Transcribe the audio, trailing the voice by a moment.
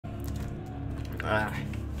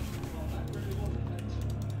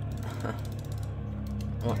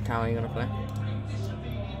What tower are you gonna play?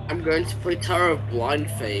 I'm going to play Tower of Blind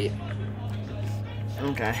Fate.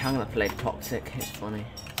 Okay, I'm gonna play Toxic. It's funny.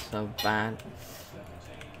 It's so bad.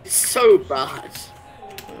 It's so bad.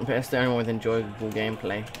 But it's the only one with enjoyable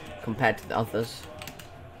gameplay compared to the others.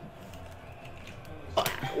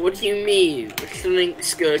 What do you mean? Shunning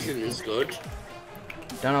Excursion is good.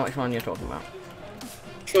 Don't know which one you're talking about.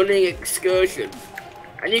 Shunning Excursion.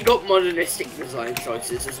 And you got modernistic design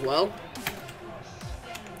choices as well.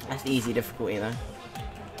 That's easy difficulty though.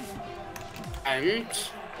 And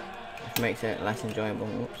Which makes it less enjoyable.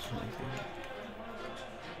 Whoops.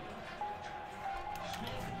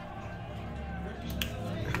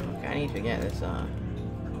 Okay, I need to get this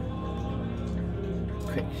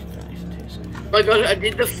quick nice 2 seconds. oh my god, I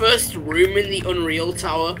did the first room in the Unreal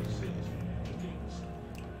Tower.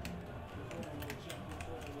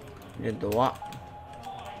 You did the what?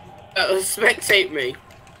 Spectate me.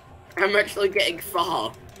 I'm actually getting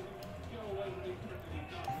far.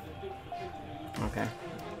 Okay.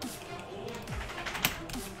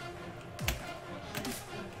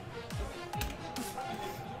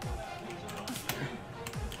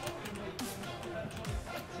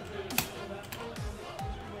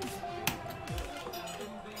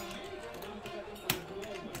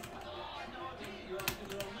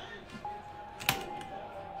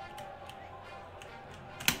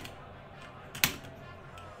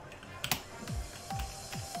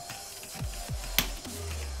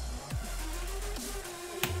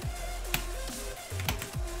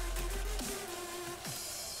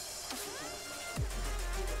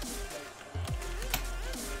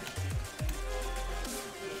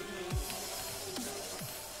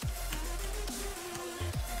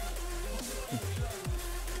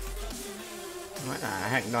 Where the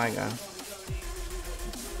heck do I go?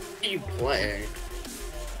 What are you playing?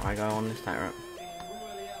 I go on this tightrope.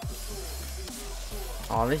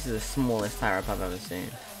 Oh, this is the smallest tightrope I've ever seen.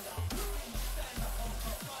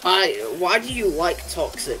 Why do you like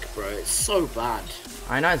Toxic, bro? It's so bad.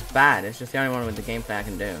 I know it's bad, it's just the only one with the gameplay I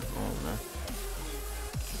can do. Oh no.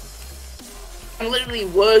 I'm literally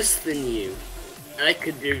worse than you. And I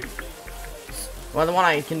could do... Well, the one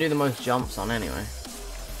I can do the most jumps on anyway.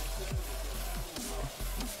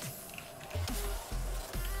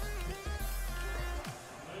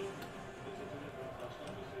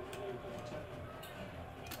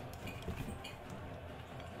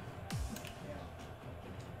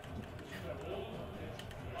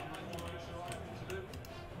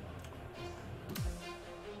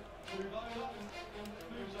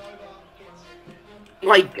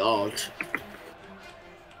 My god.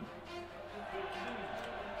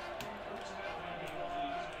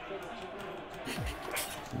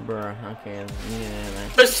 Bruh, okay, yeah,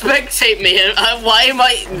 But spectate me, why am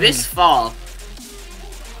I this far?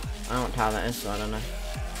 I don't know how that is, so I don't know.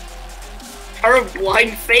 Tower of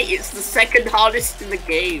Blind Fate, it's the second hardest in the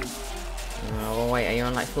game. Well, wait, are you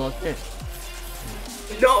on like floor 2?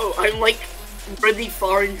 No, I'm like really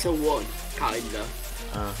far into one, kinda.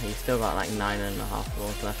 Oh, you still got like 9.5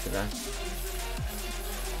 floors left to go.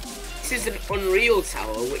 This is an Unreal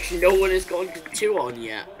Tower, which no one has gone to 2 on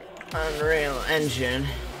yet. Unreal Engine.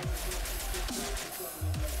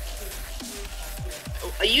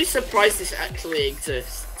 Are you surprised this actually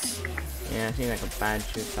exists? Yeah, it seems like a bad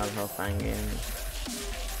shoot out of whole fan game.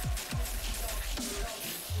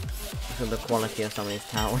 Look at the quality of some of these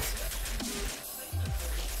towers.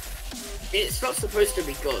 It's not supposed to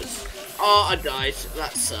be good. Oh, I died.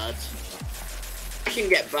 That's sad. I can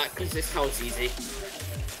get back because this tower's easy.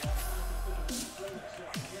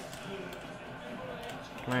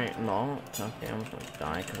 Right, not. Okay, I'm just gonna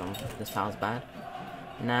die because this tower's bad.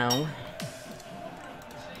 Now.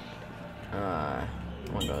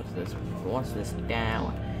 What goes this? What's this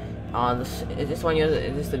tower? Is this one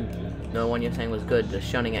is this the one you're saying was good? The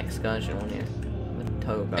Shunning Excursion one, yeah. The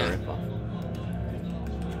Togo ripoff.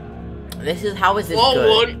 How is this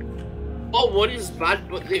good? One is bad,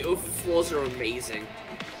 but the other floors are amazing.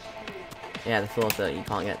 Yeah, the floors that you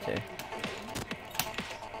can't get to.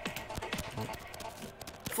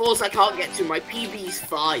 Floors I can't get to, my PB's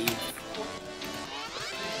 5.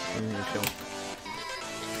 Sure.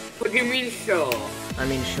 What do you mean, sure? I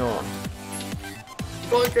mean, sure.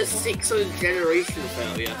 Going to 6 on generation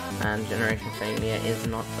failure. And generation failure is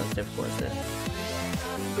not as difficult as this.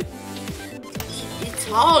 It's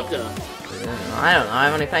harder. I don't know,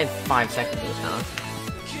 I've only played 5 seconds of this tower.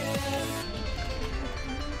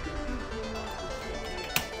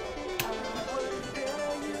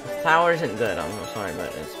 This tower isn't good, I'm so sorry,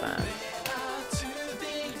 but it's bad.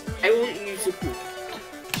 I want you to poop.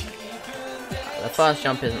 first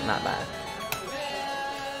jump isn't that bad.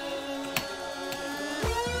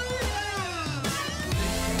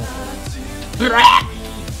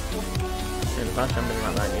 Yeah, The first jump isn't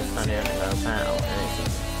that bad, you stand here and go pow, and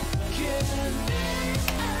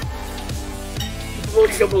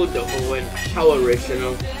double win. How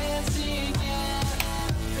original.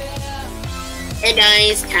 Hey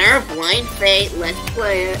guys, Tower of Blind Fate, let's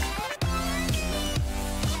play it.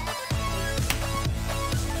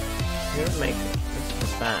 You don't make it. This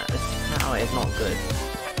is bad. This tower is not good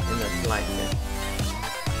in the slightest.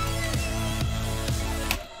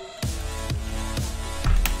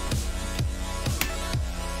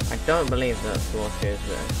 I don't believe that water is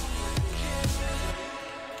there.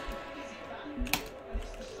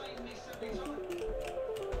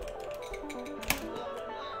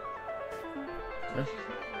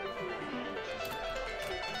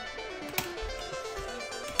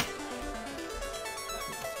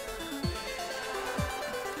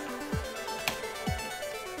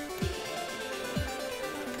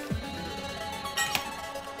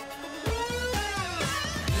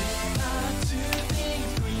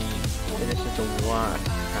 This is the worst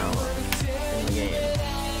tower in the game.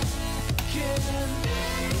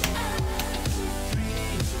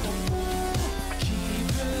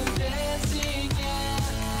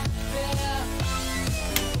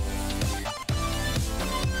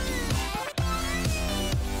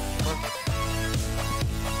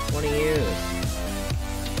 What are you?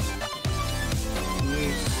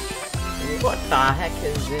 What the heck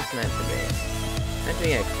is this meant to be? Meant to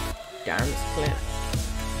be a dance clip?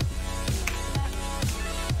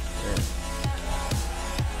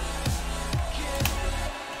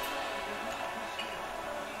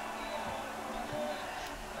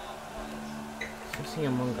 Saucy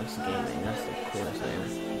Among Us Gaming, that's the coolest name.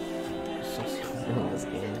 Saucy Among Us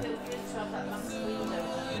Gaming.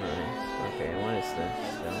 Nice. Okay, what is this?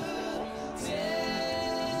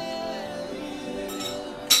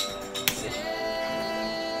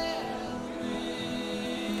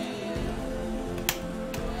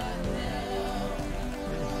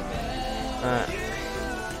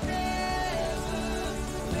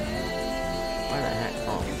 Where the heck?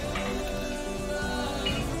 Oh.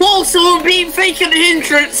 Whoa, someone being fake at the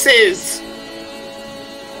entrances! No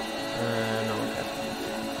one cares.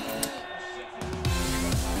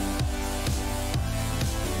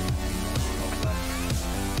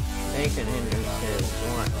 Vacant hindrances,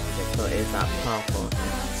 what difficult is that purple?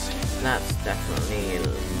 That's definitely a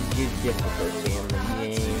good difficulty in the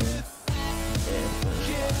game.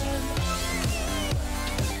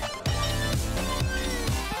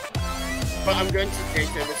 But I'm going to take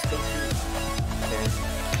over stuff. Okay.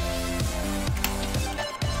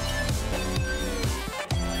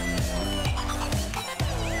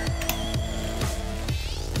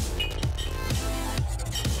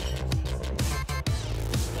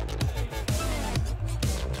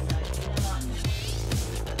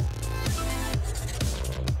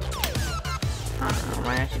 Am I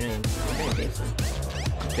actually doing decent?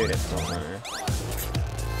 Dude, it's not better.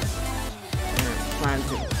 I don't plan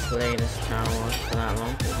to play this tower for that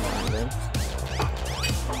long, it's not good.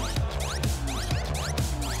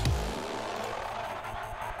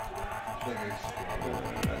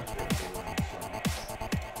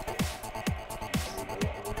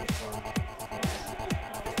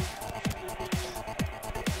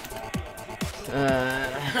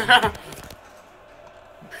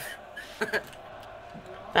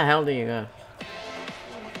 The hell do you go?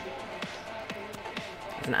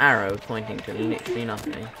 There's an arrow pointing to literally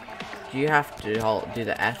nothing. Do you have to do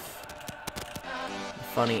the F? The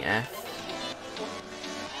funny F?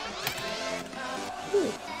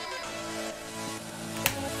 Ooh.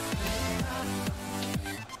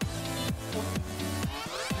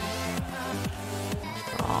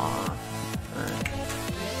 Aww.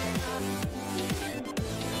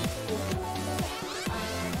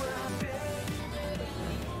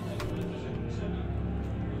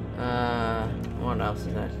 What else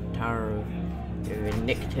is that? Tower of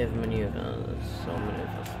vindictive maneuvers. So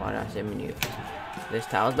maneuvers. Why did I say maneuvers? This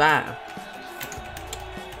tower's bad.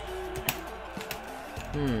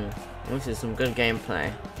 This is some good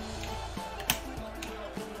gameplay.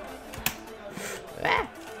 Ah!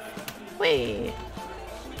 Wait.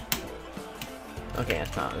 Okay,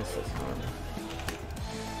 that's not. This is hard.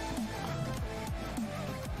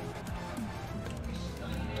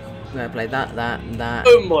 I'm gonna play that.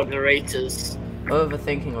 Oh, moderators.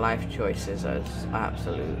 Overthinking life choices as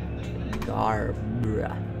absolute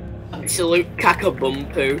garbage. Absolute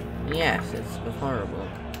cackabumpo. Yes, it's horrible.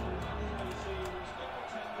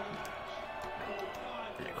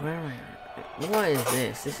 Where am I? What is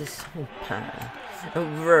this? This is so bad. Oh,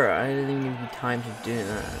 bro, I didn't even give you time to do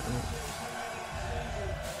that.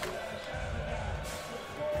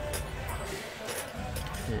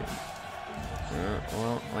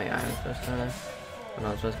 Well, wait, I was supposed to... I'm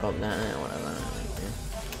not supposed to go up there or whatever.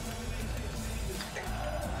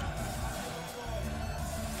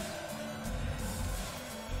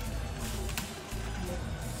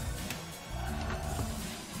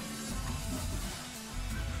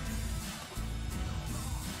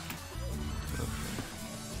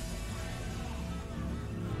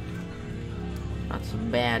 That's a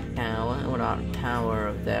bad tower. What about a tower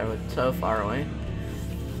up there? It's so far away.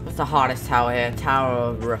 What's the hardest tower here? Tower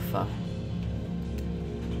of Ruffa.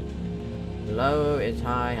 Low is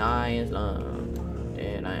high, high is low.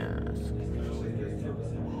 Did I ask?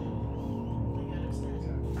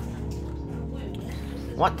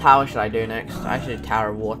 What tower should I do next? I should Tower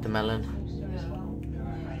of Watermelon.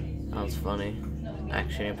 That was funny.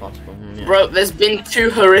 Actually impossible. Yeah. Bro, there's been 2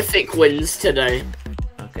 horrific wins today.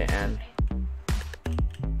 Okay, and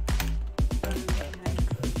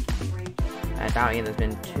I doubt there's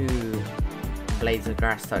been 2 blades of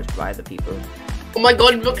grass touched by the people. Oh my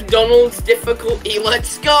god, McDonald's difficulty,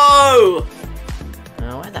 let's go!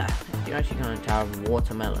 Where the heck do you actually go in Tower of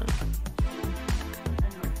Watermelon?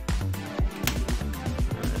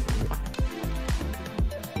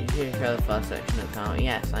 Did you show the first section of the tower?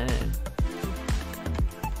 Yes, I did.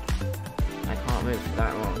 I can't move for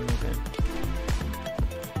that long, okay.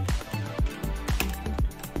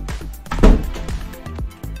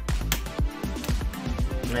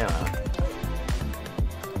 Yeah.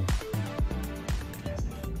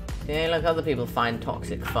 See, look, other people find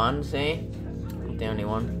toxic fun, see? I'm the only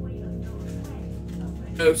one.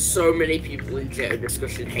 Oh, so many people in Jetta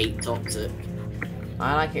discussion hate Toxic.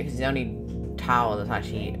 I like it because it's the only tower that's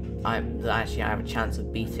actually I have a chance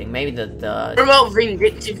of beating. Maybe the What about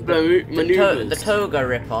Vindictive Maneuvers? the Toga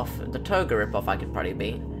ripoff. The Toga ripoff I could probably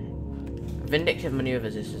beat. Vindictive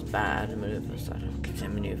Maneuvers is just bad. Maneuvers, I don't say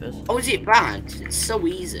maneuvers. Oh, is it bad? It's so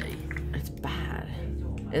easy. It's bad.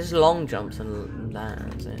 It's long jumps and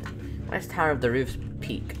lands. Where's Tower of the Roof's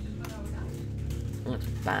peak? Oh, it's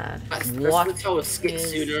bad. That's What the tower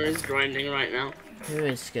Skitsuna is grinding right now. Who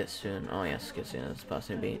is Skitsuna? Oh yes, Skitsuna is the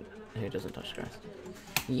person who doesn't touch grass.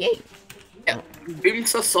 Yay! Yeah,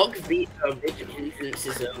 Boomsa Sock beat Vacant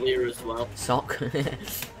Influences earlier as well. Sock?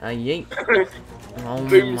 Yeet. Oh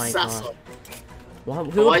Boom my god. Sasso. Well,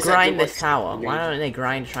 who Why would is that grind the this worst tower? name? Why don't they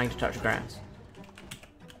grind trying to touch grass?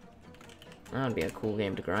 That would be a cool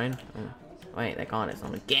game to grind. Oh. Wait, they can't, it's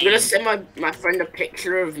on a game. I'm gonna send my friend a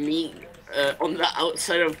picture of me on the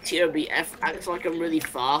outside of TRBF, acts like I'm really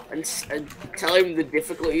far, and tell him the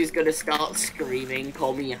difficulty is gonna start screaming,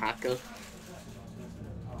 call me a hacker.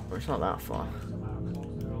 Well, it's not that far.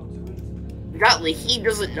 Exactly, he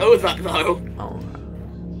doesn't know that though. Oh.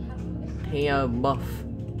 P.O. Buff.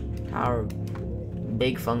 Tower of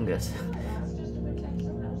Big Fungus.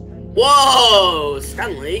 Whoa!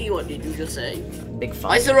 Stanley, what did you just say? Big Why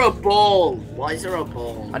Fungus. is there a ball? Why is there a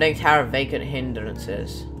ball? I think Tower of Vacant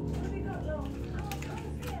Hindrances.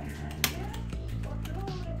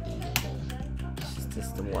 This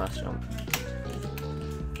is the worst jump.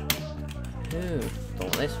 Who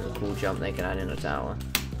thought this was a cool jump they could add in a tower?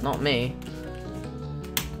 Not me.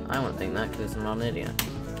 I wouldn't think that because I'm not an idiot.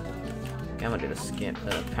 Okay, I'm gonna do the skip,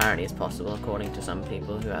 but apparently it's possible according to some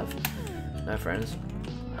people who have no friends.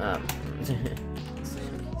 I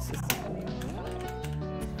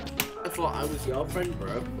thought I was your friend,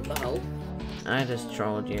 bro. What the hell? I just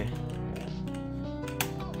trolled you.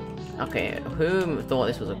 Okay, who thought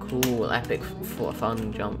this was a cool, epic,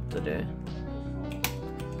 fun jump to do?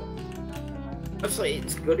 Actually,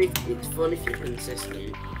 it's good if it's fun if you're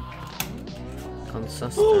consistent.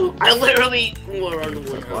 Consistent. I literally were on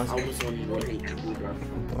one. Was I was on 1 HP, bro.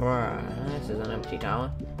 Bruh, this is an empty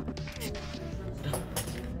tower.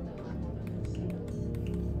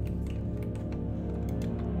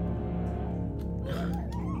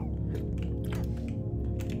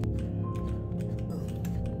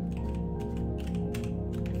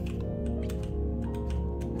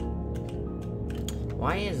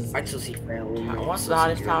 Why is... Actually, fail. What's the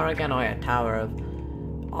hardest tower again? Oh yeah, Tower of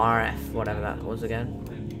RF, whatever that was again.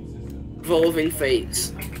 Evolving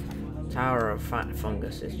Fates. Tower of Fat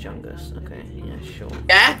Fungus is Chungus. Okay, yeah, sure.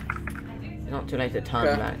 Yeah? It's not too late to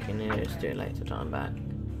turn back, and it is too late to turn back.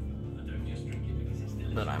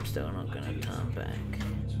 But I'm still not gonna turn back.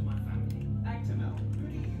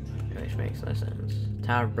 Which makes no sense.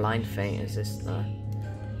 Tower of Blind Fate, is this the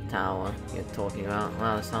tower you're talking about?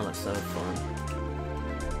 Wow, this sounds like so fun.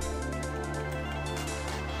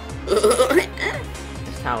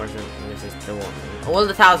 This towers in this is the one. All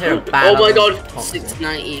the towers here are bad. Oh my god, toxic.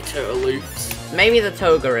 690 total loops. Maybe the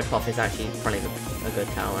Toga ripoff is actually probably a good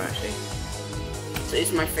tower, actually. So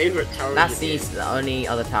it's my favourite tower. That's the only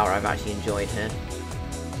other tower I've actually enjoyed here.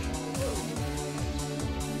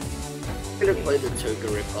 I'm gonna play the Toga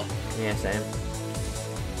ripoff. Yeah, same.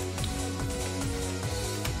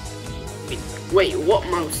 Wait, what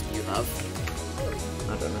mouse do you have?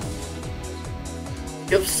 I don't know.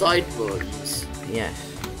 You have side buttons. Yes.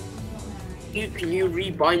 Can you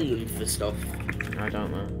rebind them for stuff? I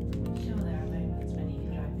don't know.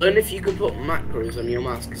 Learn if you can put macros on your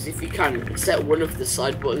mouse, because if you can, set one of the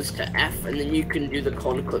side buttons to F, and then you can do the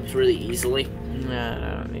corner clips really easily. Yeah,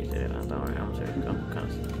 I don't need to do that. Don't worry, I'm kind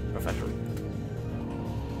of professional.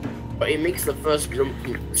 But it makes the first jump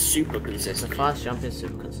super The consistent. fast jump is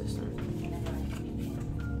super consistent.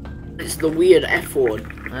 It's the weird F word.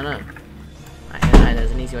 I know. Actually, there's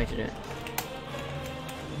an easy way to do it.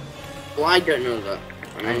 Well, I don't know that.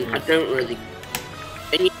 I mean, I don't really.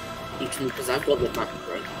 Can you teach me, because I've got the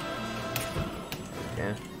macro.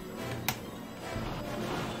 Yeah.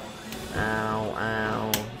 Ow,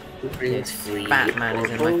 ow. This Batman is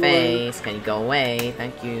in my face. Can you go away?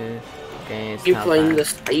 Thank you. Okay,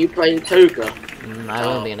 Are you playing Toga? I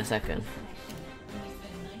will be in a second.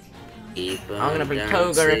 I'm gonna play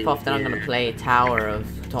Toga ripoff, then I'm gonna play Tower of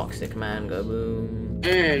Toxic Man. Go boom.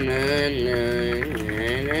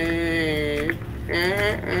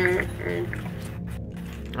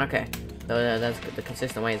 Okay, so that's good. The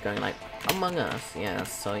consistent way is going like Among Us. Yeah,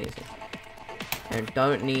 that's so easy. You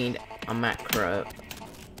don't need a macro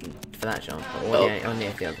for that jump, but only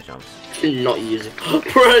if the other jumps. Not using.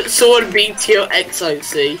 Bro, someone beat your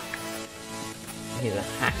XOC. He's a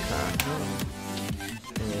hacker. Oh.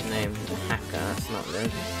 And his name is a hacker. That's not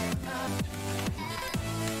good.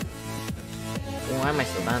 Why am I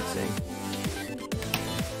still dancing?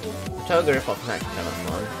 The Toga ripoff is actually kind of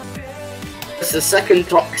fun. It's the second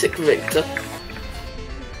toxic victor.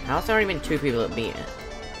 How's there only been 2 people that beat it?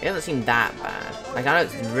 It doesn't seem that bad. Like, I know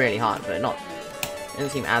it's really hard, but it doesn't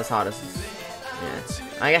seem as hard as... Yeah.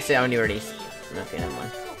 I guess it only released... Okay, never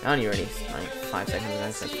mind. It only released, like, 5 seconds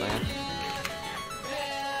ago, so that's fine.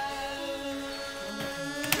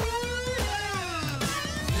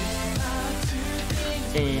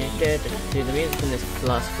 The music in this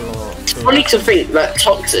plus floor... It's funny to think that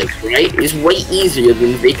toxic, right, is way easier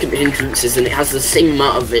than vacant hindrances, and it has the same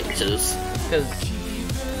amount of victors. Because...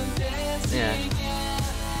 Yeah.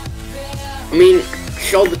 I mean,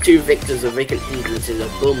 sure, the 2 victors of vacant hindrances are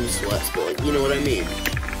bum sweats, but you know what I mean.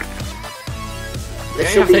 You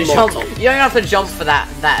don't have to jump for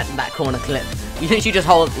that corner clip. You literally just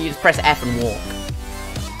press F and walk.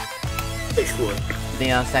 Which one?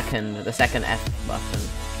 The second F button.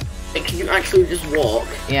 Wait, can you actually just walk?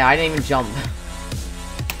 Yeah, I didn't even jump.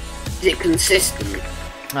 Is it consistent?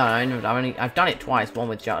 No, I've done it twice. One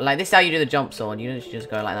with jump. Like this is how you do the jump sword. You just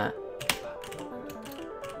go like that.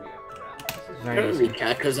 I don't really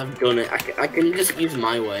care because I've done it. I can just use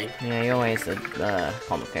my way. Yeah, your way is the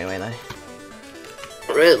complicated way though.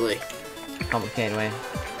 Really? Complicated way.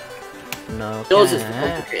 No. Yours is the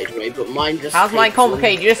complicated way, but mine just. How's mine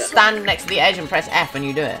complicated? You just stand next to the edge and press F and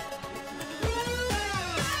you do it.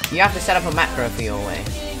 You have to set up a macro for your way.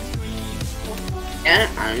 Yeah,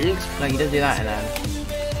 and. No, you just do that and then.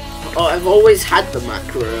 Oh, I've always had the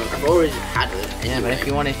macro. I've always had it. Anyway. Yeah, but if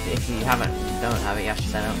you don't have it, you have to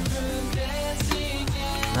set up.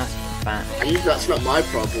 That's bad. And that's not my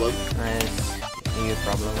problem. That is your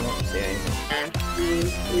problem. I'm not serious.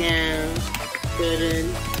 No,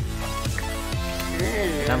 couldn't.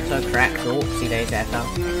 I'm so cracked. Oopsie days, FL.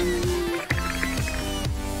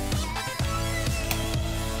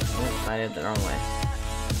 Oops, I did it the wrong way.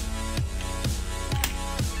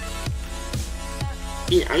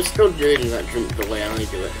 Yeah, I'm still doing that jump the way I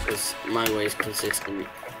do it because my way is consistent.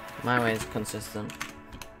 My way is consistent.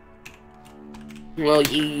 Well,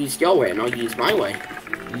 you use your way and I'll use my way.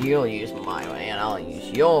 You'll use my way and I'll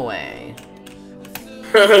use your way.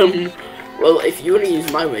 Well, if you want to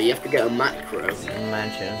use my way, you have to get a macro.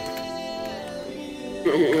 Imagine.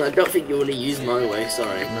 I don't think you want to use my way,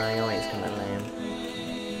 sorry. No, your way is kind of lame.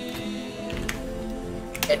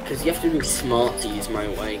 Yeah, because you have to be smart to use my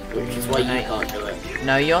way, which is why you can't do it.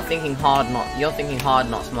 No, you're thinking hard, not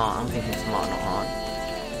smart. I'm thinking smart, not hard.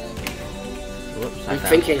 Whoops, I'm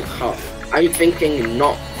thinking hard. I'm thinking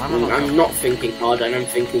not. I'm not thinking hard, and I'm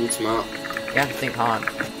thinking smart. You have to think hard.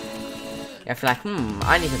 You have to like,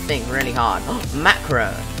 I need to think really hard.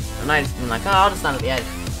 Macro. And I just am like, I'll just stand at the edge.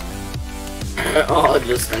 Oh, I'll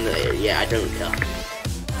just stand at the edge. Yeah, I don't care.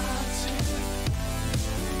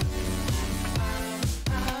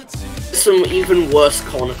 some even worse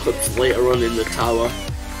corner clips later on in the tower.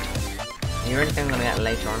 You really think I'm gonna get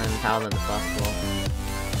later on in the tower than the first floor?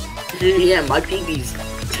 Yeah, my PB's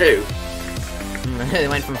 2. It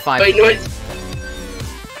went from 5 Wait, to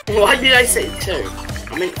no, why did I say 2?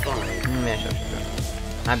 I meant 5. Yeah, sure.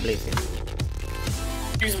 I believe you.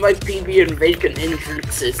 Use my PB and vacant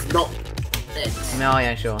entrances, not this. Oh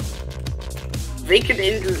yeah, sure. Vacant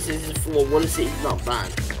entrances is for one seat, not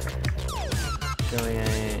bad. Sure, yeah.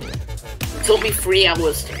 It took me 3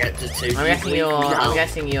 hours to get to 2. I'm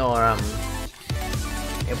guessing your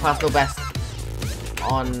personal best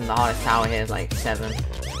on the hardest tower here is like 7.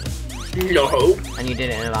 No. And you did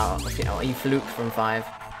it in about, you fluked from 5.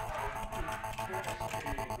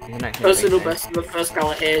 Personal best on the first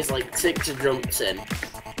tower here is like 6 jumps in.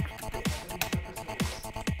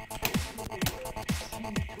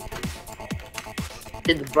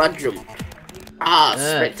 Did the bad jump.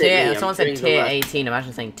 Someone said tier 18,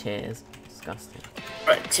 imagine saying tiers. Disgusting.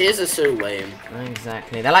 Right, tiers are so lame.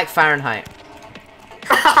 Exactly, they're like Fahrenheit.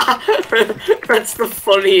 That's the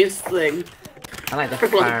funniest thing. I like the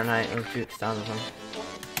Fahrenheit of Duke Stars or something.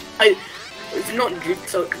 It's not Duke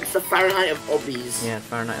Stars, it's the Fahrenheit of obbies. Yeah,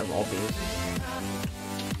 Fahrenheit of obbies.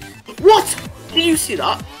 What? Did you see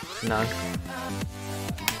that? No.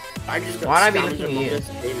 I just got Why'd I be looking at you?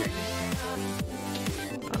 gaming.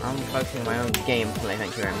 I'm focusing on my own gameplay,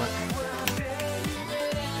 thank you very much.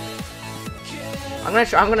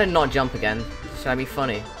 I'm gonna not jump again. Should I be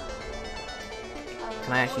funny?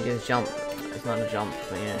 Can I actually just jump? It's not a jump,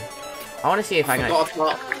 but yeah. I want to see if I can. I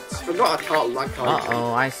forgot I can't lag.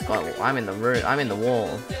 Uh-oh, I'm in the room. I'm in the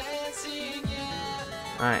wall.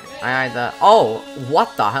 Alright, I either. Oh,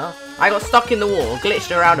 what the hell? I got stuck in the wall,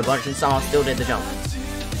 glitched around a bunch, and somehow still did the jump.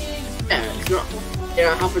 Yeah, it's not.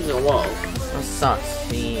 Yeah, it happens a lot. That's sus.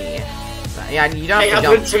 Yeah, you don't have to jump. It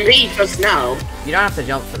happened to me just now. You don't have to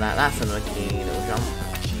jump for that. That's a lucky little jump.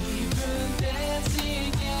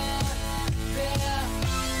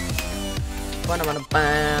 I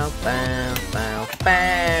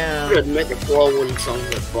admit the 4-1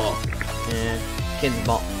 songs are bop. Yeah, kids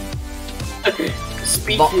bop.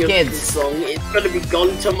 Speaking bop of kids. this song, it's gonna be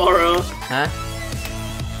gone tomorrow. Huh?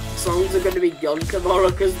 Songs are gonna be gone tomorrow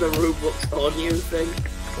because the Roblox audio thing.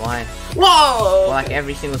 Why? Whoa! Well, like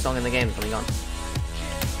every single song in the game is gonna be gone.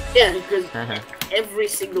 Yeah, because every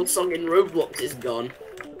single song in Roblox is gone.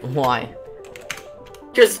 Why?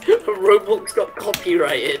 Because Roblox got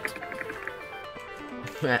copyrighted.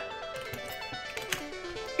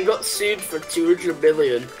 He got sued for 200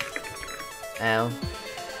 million. L.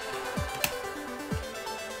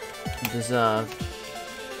 Deserved.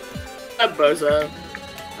 A bozo.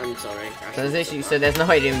 I'm sorry. So there's no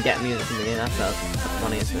way to even get music in the game. That's the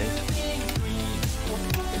funniest thing.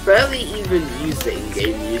 I barely even use the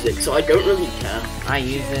in-game music, so I don't really care. I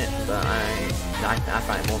use it, but I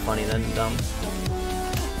find it more funny than dumb.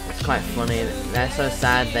 It's quite funny. They're so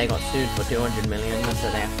sad they got sued for 200 million,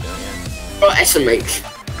 so they have to, yeah. Oh, SMH.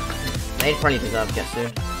 They probably deserve to get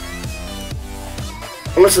sued.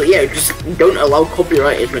 Honestly, yeah, just don't allow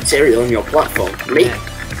copyrighted material on your platform. Yeah.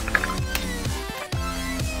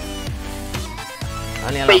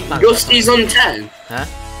 Wait, Dusty's on 10? Huh?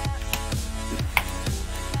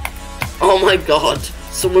 Oh my god.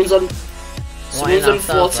 Someone's on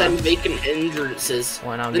floor 10 server? vacant entrances.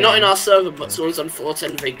 They're not in our server, but someone's on floor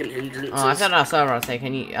 10 vacant entrances. Oh, I said on our server, I'll say,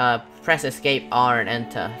 can you press escape R and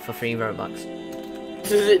enter for 3 Robux? What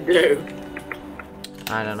does it do?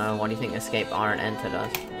 I don't know, what do you think escape R and enter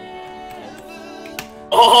does?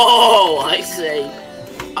 Oh, I see.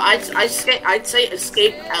 I'd say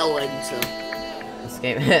escape L enter.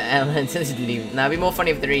 Escape L enter, just leave. Now it'd be more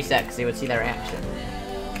funny if they reset, because they would see their reaction.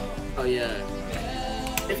 Oh yeah.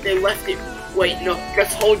 If they left it, wait, no,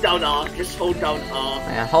 just hold down R. Just hold down R.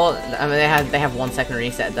 Yeah, I mean, they have 1 second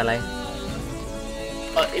reset delay.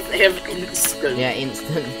 If they have instant. Yeah,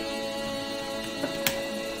 instant.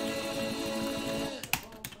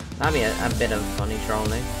 That'd be a bit of funny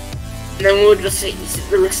trolling. And then we'll just say,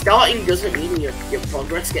 the restarting doesn't mean your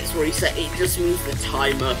progress gets reset, it just means the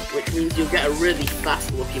timer, which means you'll get a really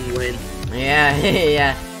fast looking win. Yeah,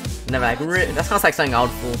 yeah. Never like, that sounds like something I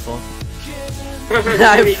would fall for.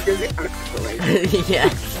 Does it actually? Yeah.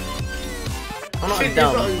 I'm not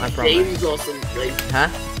dumb, I promise. James or something. Huh?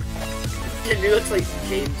 It looks like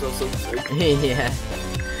James or something. Yeah.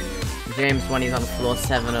 James when he's on floor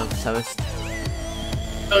 7 of Toast.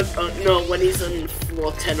 No, when he's on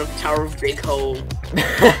floor 10 of Tower of Big Hole.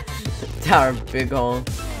 Tower of Big Hole.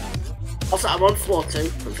 Also, I'm on floor 2.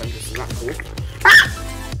 Sometimes isn't that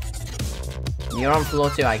cool? You're on floor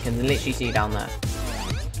 2, I can literally see you down there.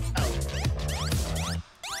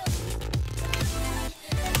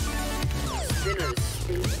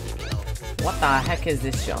 What the heck is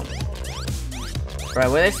this jump?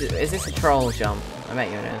 Bro, is this a troll jump? I bet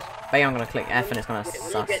you it is. I bet you I'm gonna click F and it's gonna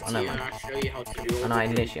suck. Oh, no, man. Oh, no, I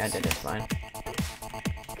did it, fine.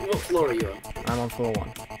 What floor are you on? I'm on floor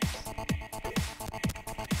 1.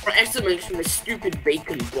 For exclamation, this stupid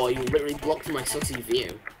bacon boy, you literally blocked my sussy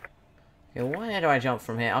view. Okay, where do I jump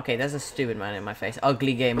from here? Okay, there's a stupid man in my face.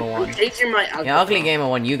 Ugly Gamer 1. Changing my avatar. Yeah, Ugly Gamer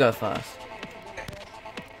 1, you go first.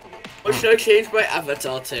 What should I change my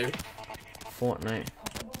avatar to? Fortnite.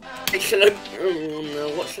 Oh no,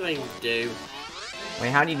 what should I do? Wait,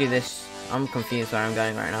 how do you do this? I'm confused where I'm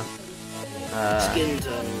going right now. Skin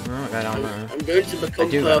tone. I'm going to become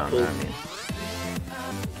purple.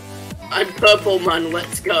 I'm purple, man,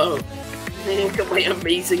 let's go. Look at my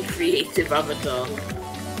amazing creative avatar.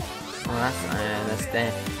 Oh, that's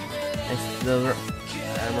the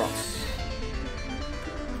rocks.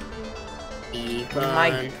 Oh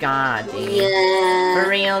my god, dude. Yeah. For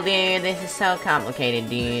real, dude, this is so complicated,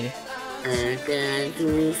 dude.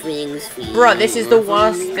 Bro, this is the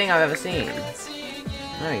worst thing I've ever seen.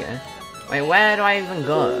 There we go. Wait, where do I even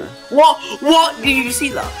go? What? Did you see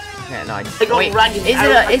that? Okay, no, wait,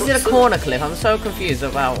 is it a corner cliff? I'm so confused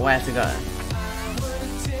about where to go.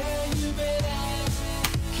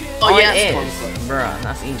 Oh yeah, it is. Bruh,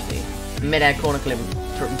 that's easy. Mid-air corner cliff,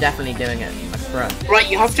 definitely doing it. Like, right,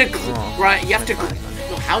 you have to.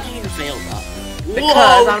 No, how do you fail that? Because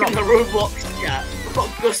whoa, I'm not in the Roblox chat. Got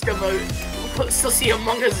Gustavo. Put Sussy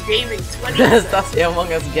Among Us Gaming 20. Sussy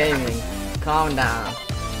Among Us Gaming. Calm down.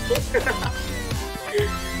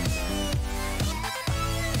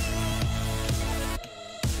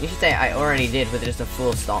 You should say I already did with just a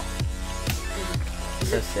full stop.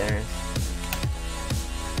 So serious.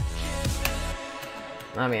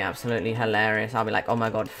 That'd be absolutely hilarious. I'll be like, oh my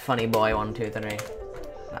god, funny boy 123.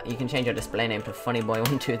 You can change your display name to funny boy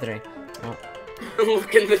 123. Oh.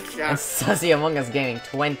 Look in the chat. Sussy Among Us Gaming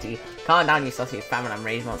 20. Calm down, you sussy spam and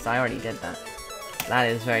rage monster. I already did that. That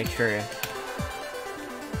is very true.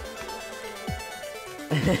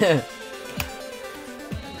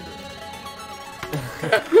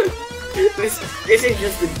 this is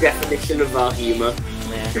just the definition of our humor.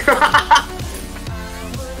 Yeah.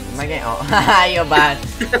 Am I getting? Oh, you're bad.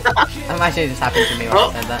 I'm actually just happened to me when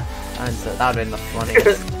I said that. And so that would have been the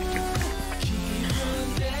funniest.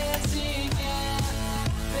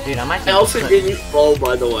 Dude, I'm actually. I also didn't fall,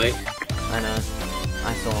 by the way. I know.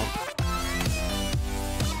 I saw.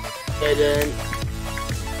 Didn't.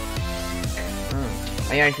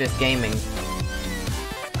 Are you actually just gaming?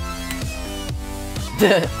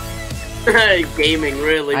 Gaming,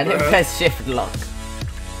 really, I bro. didn't press shift lock.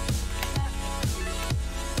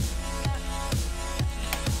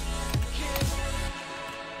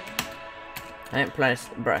 I didn't press,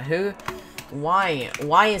 bro. Who? Why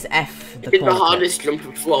is F the It's the hardest jump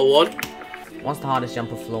of floor 1. What's the hardest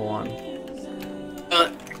jump of floor 1?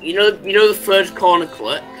 You know the third corner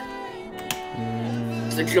clip.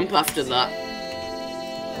 The jump after that.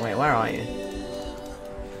 Wait, where are you?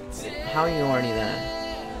 How are you already there?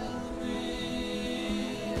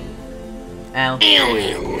 L.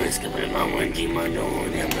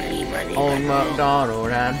 Oh, McDonald,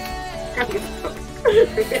 man.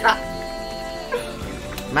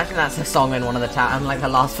 Imagine that's a song in one of the towers, like the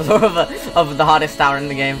last floor of the hardest tower in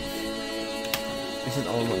the game. This is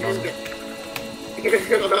Old McDonald.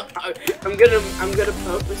 I'm gonna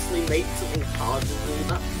purposely make something harder than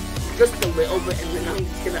that. Just a little bit, and then I'm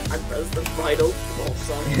just gonna add that as the final floor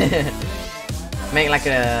song. Make like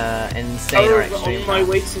a insane or extreme. On my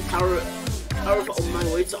way to on my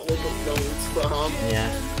way to Old McDonald's farm. Yeah.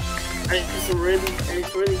 And it's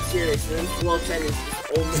really serious. And then floor 10 is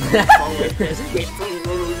just Old McDonald's farm. Just get from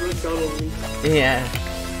Ronald McDonald. Yeah.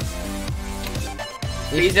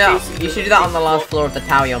 You should do that on the last floor of the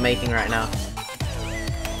tower you're making right now.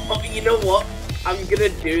 Oh, you know what? I'm gonna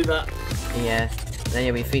do that. Yeah. Then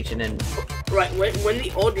you'll be featured in. Right, when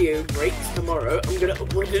the audio breaks tomorrow, I'm gonna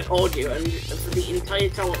upload an audio, and for the entire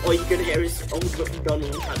tower, all you're gonna hear is Old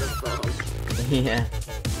McDonald kind of farm. Yeah.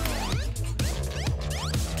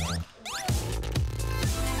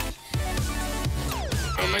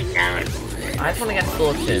 Oh my god. I just want to get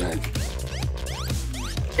floor 2.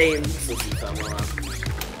 Same Sussy farm.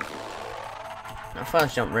 That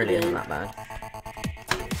first jump really isn't that bad.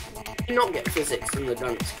 Do not get physics in the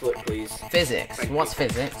dance clip, please. Physics? What's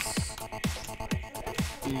physics?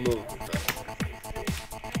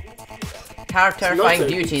 Terrifying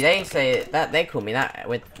beauty. They say that, they call me that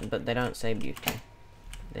but they don't say beauty.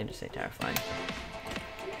 They just say terrifying.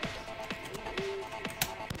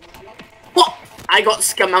 What? I got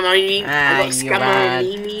scamamini. I got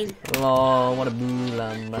scamamini. Lol, what a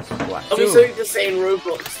boolam. That's what. Are we saying the same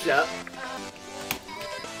Roblox chat?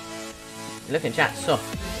 Look in chat, so.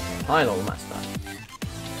 Hi, Lord Master.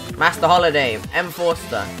 Master Holiday, M.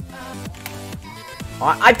 Forster.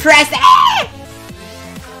 I pressed it!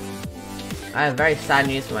 I have very sad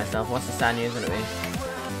news for myself. What's the sad news gonna be?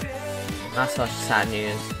 That's such sad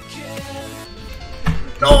news.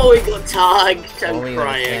 Oh, we got tagged. I'm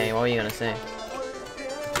crying. What were you gonna say?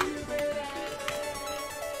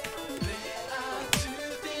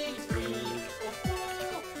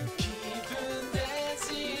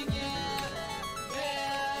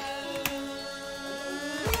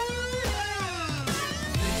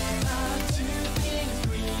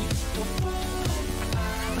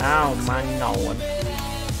 Oh my lord.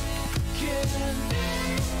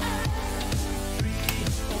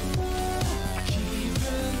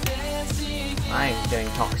 I'm doing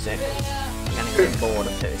toxic. I'm gonna get bored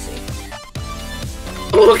of Tootsie.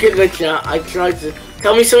 Look at the chat. I tried to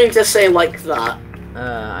tell me something to say like that.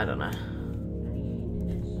 I don't know.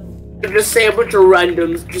 Just say a bunch of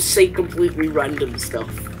randoms. Just say completely random stuff.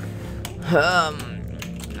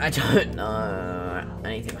 I don't know.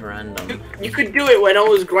 Anything random. You could do it when I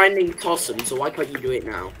was grinding Tossum, so why can't you do it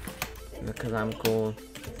now? Because I'm cool.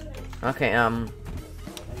 Okay,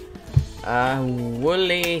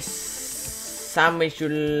 Woolly Sandwich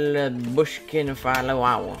Bushkin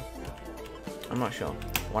Fallow. I'm not sure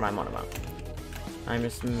what I'm on about. I'm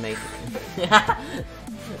just making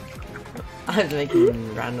I'm just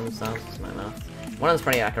making random sounds with my mouth. One of them's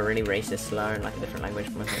probably like a really racist slur in like a different language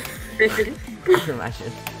from myself. I can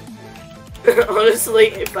imagine. Honestly,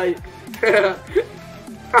 if I look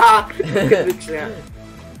at the chat.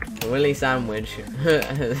 Willy Sandwich.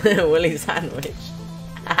 Willy Sandwich.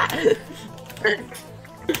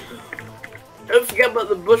 Don't forget about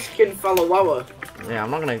the Bushkin Fallowawa. Yeah, I'm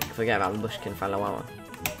not gonna forget about the Bushkin Fallowawa.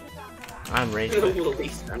 I'm rage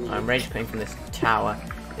quitting. I'm rage quitting from this tower.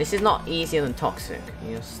 This is not easier than Toxic.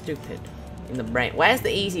 You're stupid. In the brain. Where's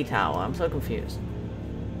the easy tower? I'm so confused.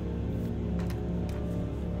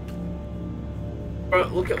 Bro,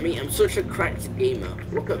 look at me, I'm such a cracked gamer.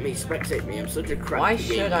 Look at me, spectate me, I'm such a cracked Why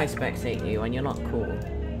gamer. should I spectate you when you're not cool?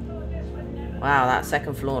 Wow, that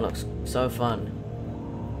second floor looks so fun.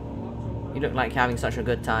 You look like you're having such a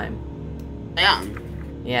good time. I am.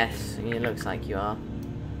 Yes, it looks like you are.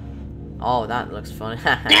 Oh, that looks fun.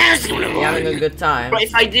 Yes, you're having a good time. But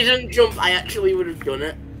if I didn't jump, I actually would have done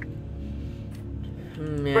it.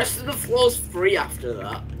 Yeah. The rest of the floor's free after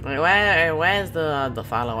that. Wait, where's the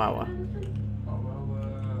follow hour?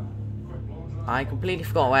 I completely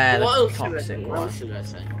forgot where the Toxic was. What else should I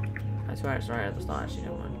say? I swear it's right at the start, actually,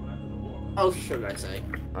 don't mind. What else should I say?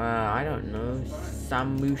 I don't know.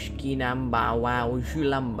 Samushki Namba Wow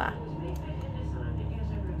Shulamba.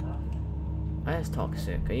 Where's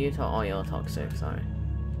Toxic? Are you oh, you're Toxic, sorry.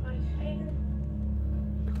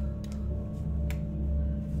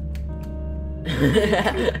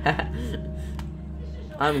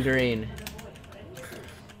 I'm green.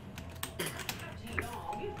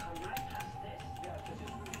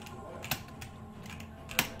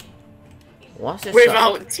 What's this?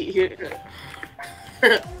 Without T.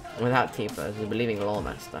 Without Tifa, the believing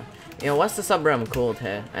Lawmaster. You know, what's the sub-realm called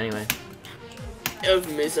here, anyway? Of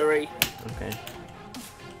misery. Okay.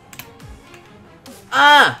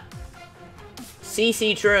 Ah!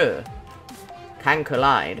 CC True. Can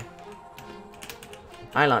collide.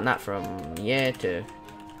 I learned that from year 2.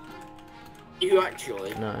 You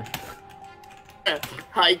actually? No.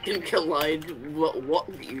 I can collide. What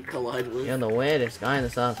do you collide with? You're the weirdest guy in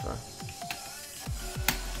the server.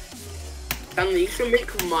 And you should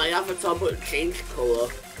make my avatar but change colour.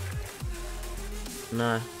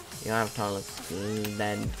 No. Your avatar looks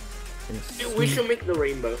dead. Dude, we should make the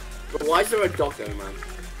rainbow. But why is there a doggo, man?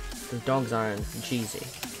 Because dogs aren't cheesy.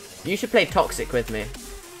 You should play Toxic with me.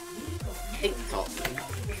 I hate Toxic.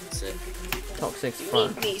 Sick. Toxic's You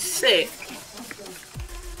fun. make me sick.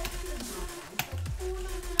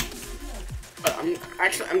 But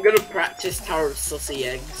I'm gonna practice Tower of Sussy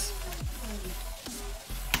Eggs.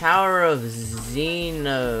 Tower of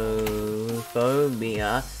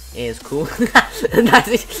Xenophobia is cool.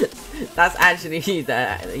 That's actually you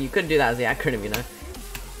could do that as the acronym, you know.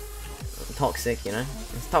 Toxic, you know.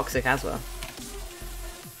 It's toxic as well.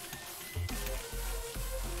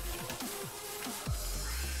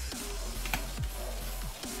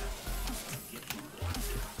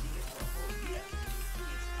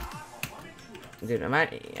 Dude, are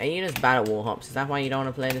you just bad at wall hops? Is that why you don't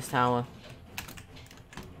want to play this tower?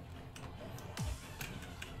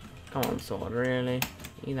 Come on, Sword, really?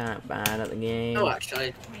 You that bad at the game? No,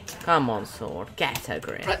 actually. Come on, Sword, get a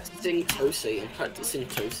grip. Practicing Tosi. I'm practicing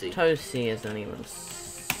Tosi. Tosi isn't even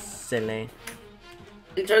silly.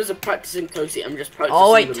 In terms of practicing Toasty, I'm just practicing.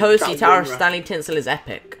 Oh wait, that Toasty Tower of one Stanley Tinsel is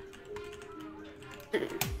epic.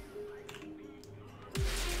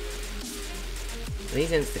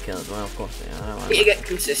 These insta-kills, well of course they are. I don't You like get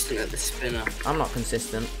consistent at the spinner. I'm not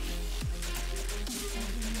consistent.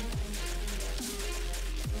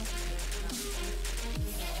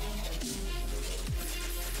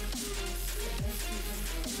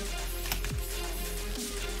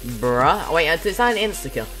 Bruh. Wait, is that an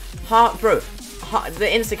insta-kill? Bro, the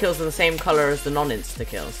insta-kills are the same color as the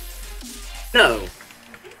non-insta-kills. No.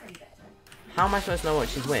 How am I supposed to know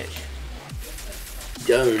which is which?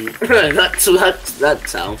 Don't.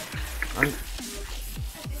 that's how.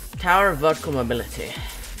 Tower of Vertical Mobility.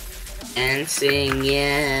 And sing,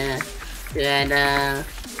 yeah. Ta-da.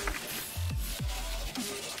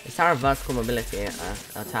 Is Tower of Vertical Mobility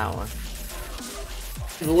a tower?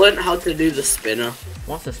 I've learned how to do the spinner.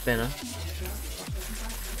 What's a spinner?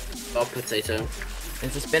 Oh, potato.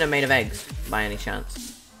 Is a spinner made of eggs, by any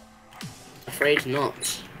chance? Afraid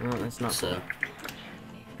not. No, it's not. So.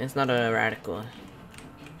 It's not a radical.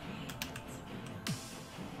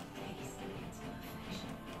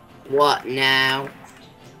 What now?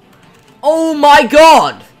 Oh my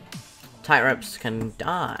god! Tightropes can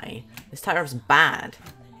die. This tightrope's bad.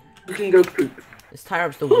 You can go poop. This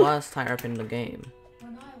tightrope's the worst tightrope in the game.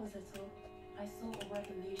 When I was little, I saw a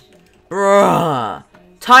revolution. Bruh!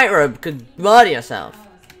 Tightrope could murder yourself.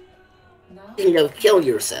 Now, You can go kill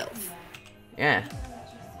yourself. Yeah.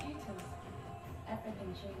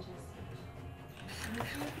 everything changes.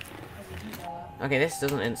 Okay, this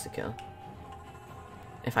doesn't insta-kill.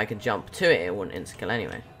 If I could jump to it, it wouldn't insta-kill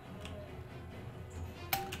anyway.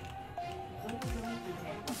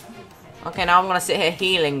 Okay, now I'm gonna sit here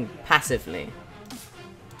healing passively.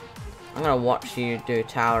 I'm gonna watch you do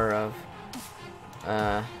Tower of...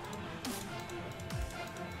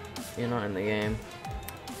 You're not in the game.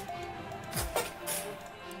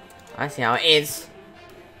 I see how it is.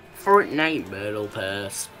 Fortnite Battle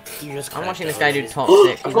Pass. I'm watching this guy do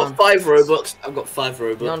Toxic. I've got 5 Robux. I've got 5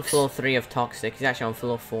 Robux. He's on floor 3 of Toxic. He's actually on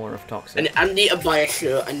floor 4 of Toxic. And I need to buy a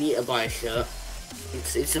shirt.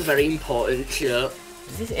 It's a very important shirt.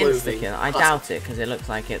 Is this insta-kill? I doubt it, because it looks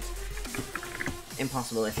like it's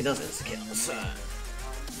impossible if he does insta-kill, so...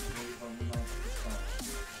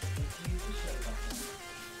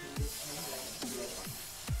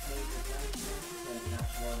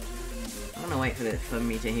 I'm gonna wait for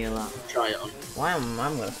me to heal up. Try it on. Why am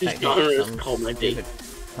I'm gonna He's not spectate some comedy. stupid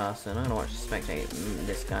person? I'm gonna watch spectate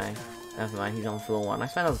this guy. Never mind, he's on floor 1. I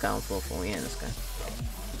swear this guy on floor 4. Yeah, this guy.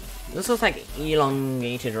 This looks like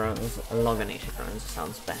elongated runs. Elongated runs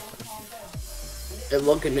sounds better.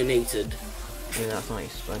 Elongated. Yeah, that's not what you're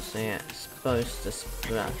supposed to say. Yeah, supposed to.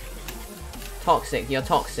 Toxic. You're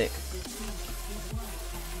toxic.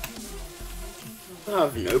 I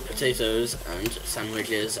have no potatoes and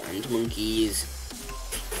sandwiches and monkeys.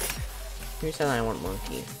 Who said I want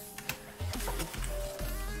monkeys?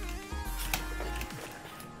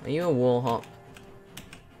 Are you a wall hop?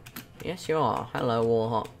 Yes, you are. Hello, wall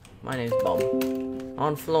hop. My name's Bob. I'm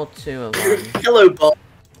on floor 2 of Hello, Bob.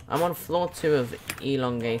 I'm on floor 2 of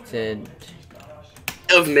elongated.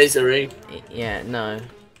 Of misery. Yeah, no.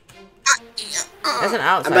 There's an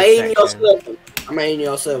outside Am I in your section. server? Am I in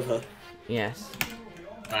your server? Yes.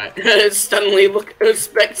 Right. Suddenly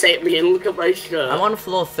spectate me and look at my shirt. I'm on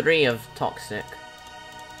floor 3 of Toxic.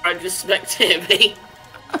 Right, just spectate me.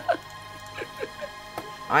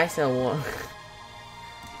 I sell one.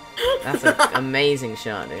 That's an amazing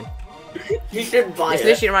shirt, dude. You should buy It's it.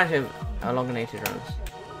 literally reminds me of elongated runs.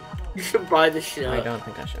 You should buy the shirt. I don't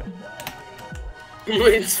think I should.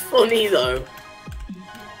 It's funny though.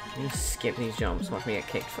 You skip these jumps. Watch me get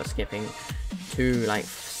kicked for skipping 2 like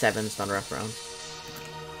 7-star wraparounds.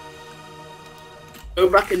 Go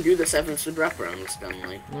back and do the 7-star wraparound,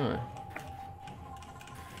 Stanley. No.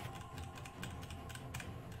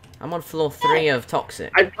 I'm on floor 3 of Toxic.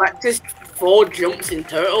 I practiced 4 jumps in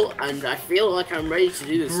total, and I feel like I'm ready to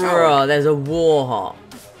do this tower. Bruh, there's a war hop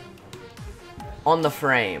on the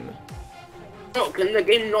frame. No, can the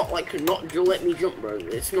game not let me jump, bro?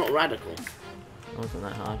 It's not radical. That wasn't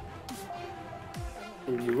that hard.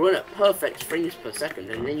 You run at perfect frames per second,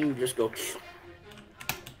 and then you just go.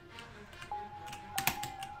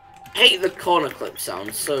 I hate the corner clip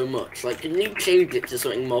sound so much. Like, can you change it to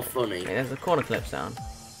something more funny? Wait, there's a corner clip sound.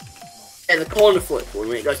 Yeah, the corner flip one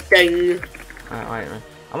when it goes ding. I don't know.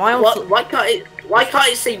 Am I on? Why can't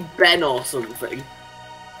it say Ben or something?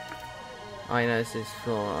 I know this is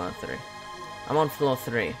floor 3. I'm on floor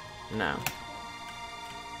 3 now.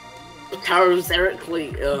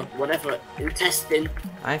 Chaoserically, whatever, intestine.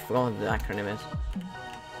 I forgot what the acronym is.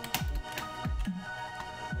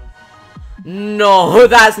 No,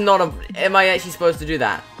 that's not a... Am I actually supposed to do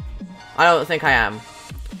that? I don't think I am.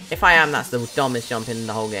 If I am, that's the dumbest jump in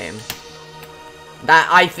the whole game.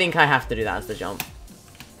 I think I have to do that as the jump.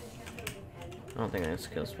 I don't think that's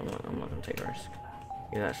skills, but I'm not gonna take a risk.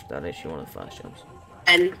 Yeah, that is one of the first jumps.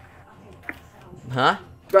 And Huh?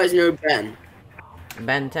 you guys know Ben?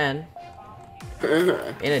 Ben 10.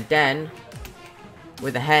 In a den.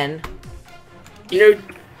 With a hen. Do you know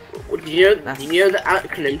the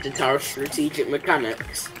acronym to Tower of Strategic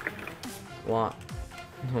Mechanics? What?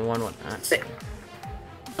 What?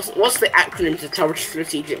 What's the acronym to Tower of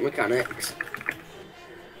Strategic Mechanics?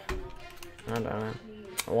 I don't know.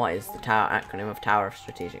 What is the acronym of Tower of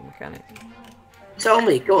Strategic Mechanics? Tell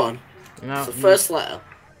me, go on. No. It's the first letter.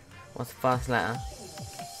 What's the first letter?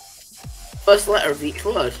 First letter of each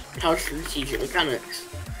word. Tower of Strategic Mechanics.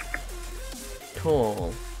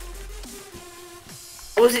 Tall.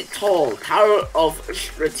 How is it tall? Tower of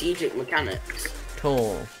Strategic Mechanics.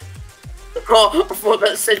 Tall. Oh, I thought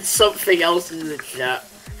that said something else in the chat.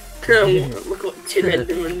 Look what Tin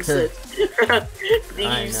Enderman said.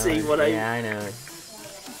 Did you see what I... Yeah, I know.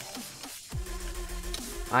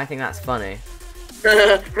 I think that's funny.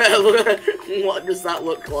 What does that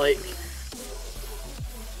look like?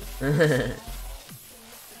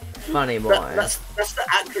 Funny boy. That's the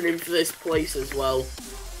acronym for this place as well.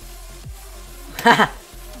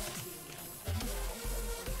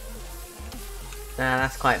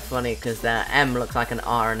 That's quite funny because the M looks like an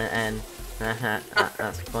R and an N.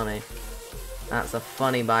 That's funny. That's a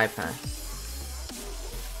funny bypass.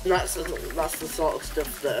 That's the sort of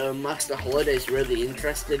stuff that Master Holiday's really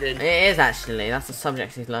interested in. It is actually. That's the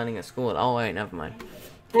subject he's learning at school. Oh wait, never mind.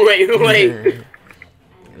 Wait.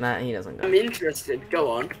 Nah, he doesn't go. I'm interested. Go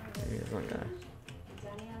on. He doesn't go.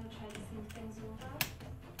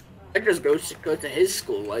 I just go to his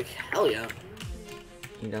school. Like hell yeah.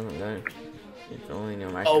 He doesn't go. It's only no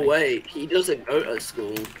matter. Oh wait, he doesn't go to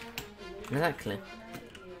school. Exactly.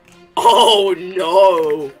 Oh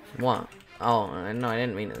no. What? Oh no, I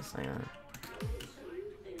didn't mean it to say that.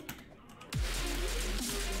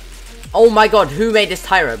 Oh my god, who made this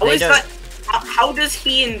tyro? Oh, how does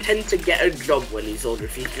he intend to get a job when he's older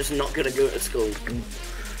if he's just not gonna go to school?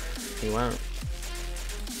 He won't.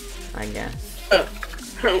 I guess.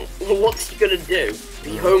 What's he gonna do?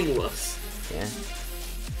 Be homeless? Yeah.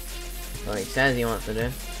 That's what he says he wants to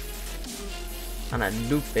do. Kinda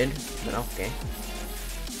stupid, but okay.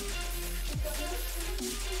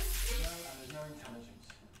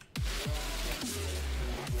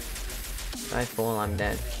 If I fall, I'm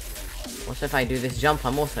dead. What if I do this jump?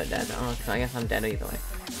 I'm also dead. Oh, I guess I'm dead either way.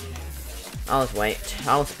 I'll just wait.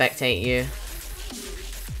 I'll spectate you.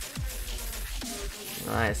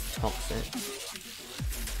 Oh, that is toxic.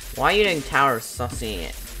 Why are you doing Tower of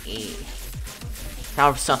Sussy E? Tower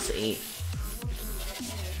of Sussy.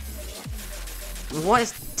 What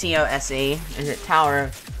is TOSE? Is it Tower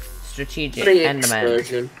of Strategic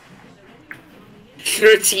Enderman?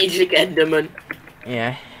 Strategic Enderman.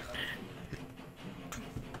 Yeah.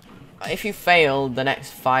 If you fail the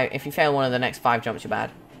next 5, if you fail one of the next 5 jumps, you're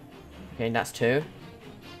bad. Okay, that's 2.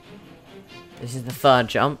 This is the 3rd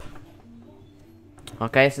jump.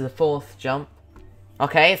 Okay, this is the 4th jump.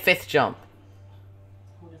 Okay, 5th jump.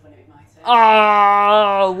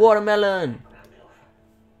 Oh, watermelon!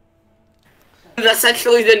 That's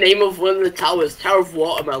actually the name of one of the towers. Tower of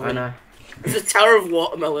Watermelon. I know. It's a Tower of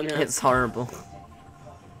Watermelon. Yeah. It's horrible.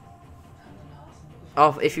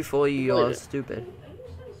 Oh, if you fall, you're stupid.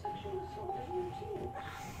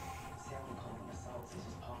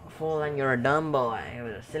 Fall, then you're a dumb boy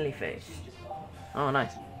with a silly face. Oh,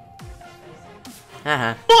 nice.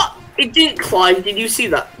 Haha. What? It didn't climb. Did you see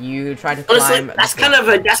that? You tried to Honestly, climb. that's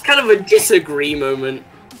kind of a disagree moment.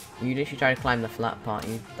 You literally tried to climb the flat part,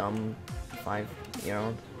 you dumb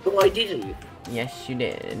 5-year-old. No, I didn't. Yes, you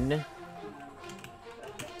did.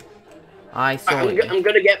 I saw I'm, you. I'm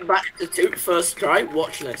gonna get back to Toot first try.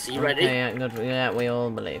 Watch this. Are you ready? Okay, yeah, good. Yeah, we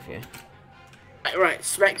all believe you. Right,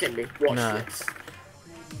 spectate me. Watch No. this.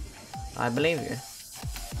 I believe you.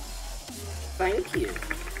 Thank you.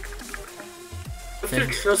 You have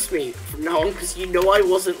to trust me from now on, because you know I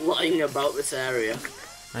wasn't lying about this area.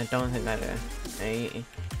 I don't think I do. Hey.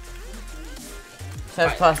 First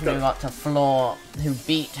Right, person go. who got to floor, who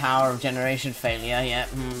beat Tower of Generation Failure. Yeah,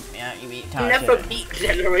 yeah, you beat Tower. Never beat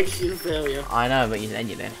Generation Failure. I know, but you said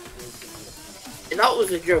you did. That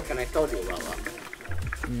was a joke, and I told you about that.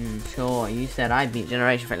 Sure. You said I beat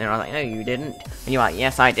Generation Failure. I was like, no, you didn't. And you're like,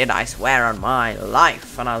 yes, I did. I swear on my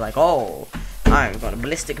life. And I was like, oh, I've got a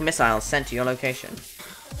ballistic missile sent to your location.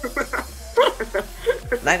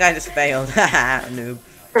 That guy just failed. Haha, noob.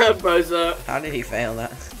 Bozo. How did he fail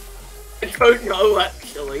that? I don't know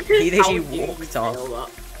actually. He literally How did you walked fail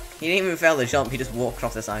off. He didn't even fail the jump, he just walked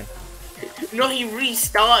off the side. that? No, he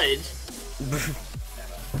restarted.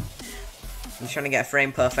 He's trying to get a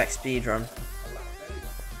frame perfect speed run.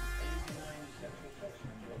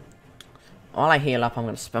 While I heal up,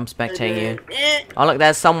 I'm spectating you. Oh look,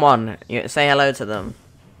 there's someone. You say hello to them.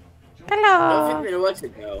 I don't think they know where to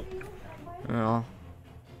go. Oh.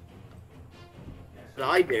 But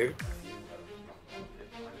I do.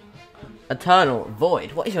 Eternal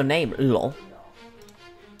Void. What is your name? Lol.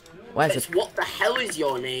 Where's It's it? what the hell is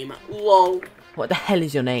your name? Lol. What the hell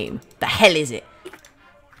is your name? The hell is it?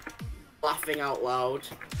 Laughing out loud.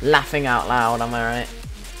 Laughing out loud, am I right?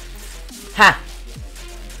 Ha!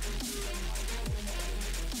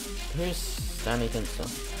 Who's Stanley Tinsel?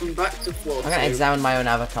 I'm back to floor I'm gonna examine my own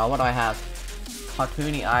avatar. What do I have?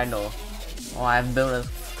 Cartoony idol. Oh, I've built a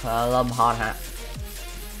club hard hat.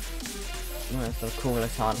 Oh, that's the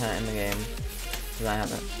coolest hard hat in the game. Because I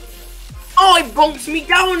have it. Oh, it bumped me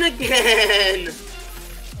down again!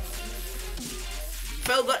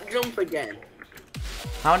 Fell that jump again.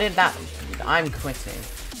 How did that? I'm quitting.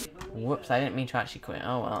 Whoops, I didn't mean to actually quit.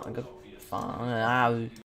 Oh well, good fun. Ow.